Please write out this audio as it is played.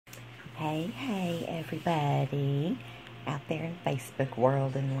Hey, everybody out there in Facebook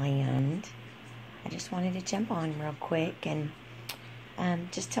world and land. I just wanted to jump on real quick and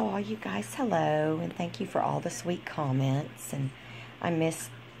just tell all you guys hello and thank you for all the sweet comments. And I miss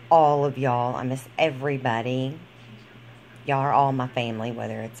all of y'all. I miss everybody. Y'all are all my family,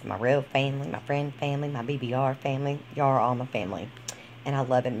 whether it's my real family, my friend family, my BBR family. Y'all are all my family. And I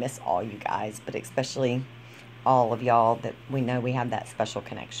love and miss all you guys, but especially all of y'all that we know we have that special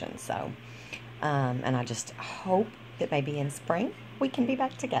connection. So, and I just hope that maybe in spring we can be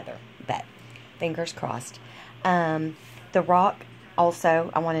back together. But fingers crossed. The rock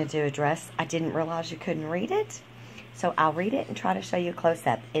also I wanted to address. I didn't realize you couldn't read it. So I'll read it and try to show you a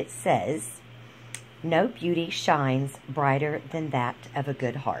close-up. It says, "No beauty shines brighter than that of a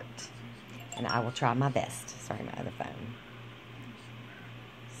good heart." And I will try my best. Sorry, my other phone.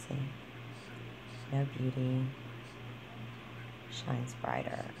 See? No beauty shines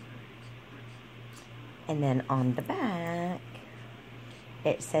brighter. And then on the back,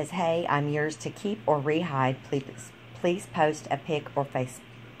 it says, "Hey, I'm yours to keep or rehide. Please post a pic or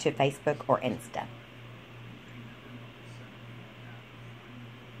to Facebook or Insta."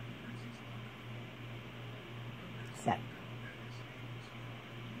 So,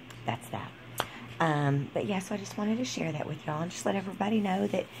 that's that. But yeah, so I just wanted to share that with y'all and just let everybody know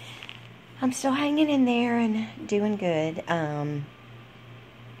that I'm still hanging in there and doing good.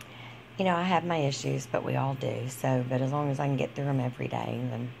 You know, I have my issues, but we all do. So, but as long as I can get through them every day,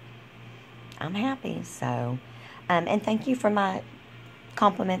 then I'm happy. So, and thank you for my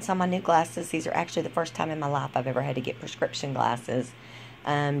compliments on my new glasses. These are actually the first time in my life I've ever had to get prescription glasses.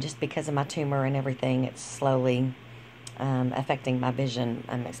 Just because of my tumor and everything, it's slowly affecting my vision,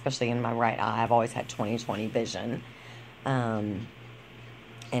 especially in my right eye. I've always had 20/20 vision.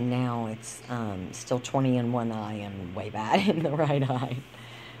 And now it's still 20 in one eye and way bad in the right eye.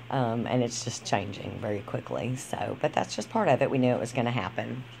 And it's just changing very quickly. So, but that's just part of it. We knew it was going to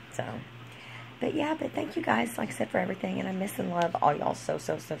happen. So, but yeah, but thank you guys, like I said, for everything. And I miss and love all y'all so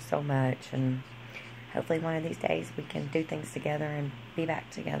much. And hopefully one of these days we can do things together and be back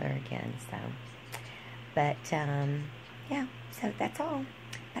together again. So, but yeah, so that's all.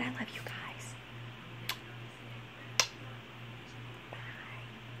 But I love you guys.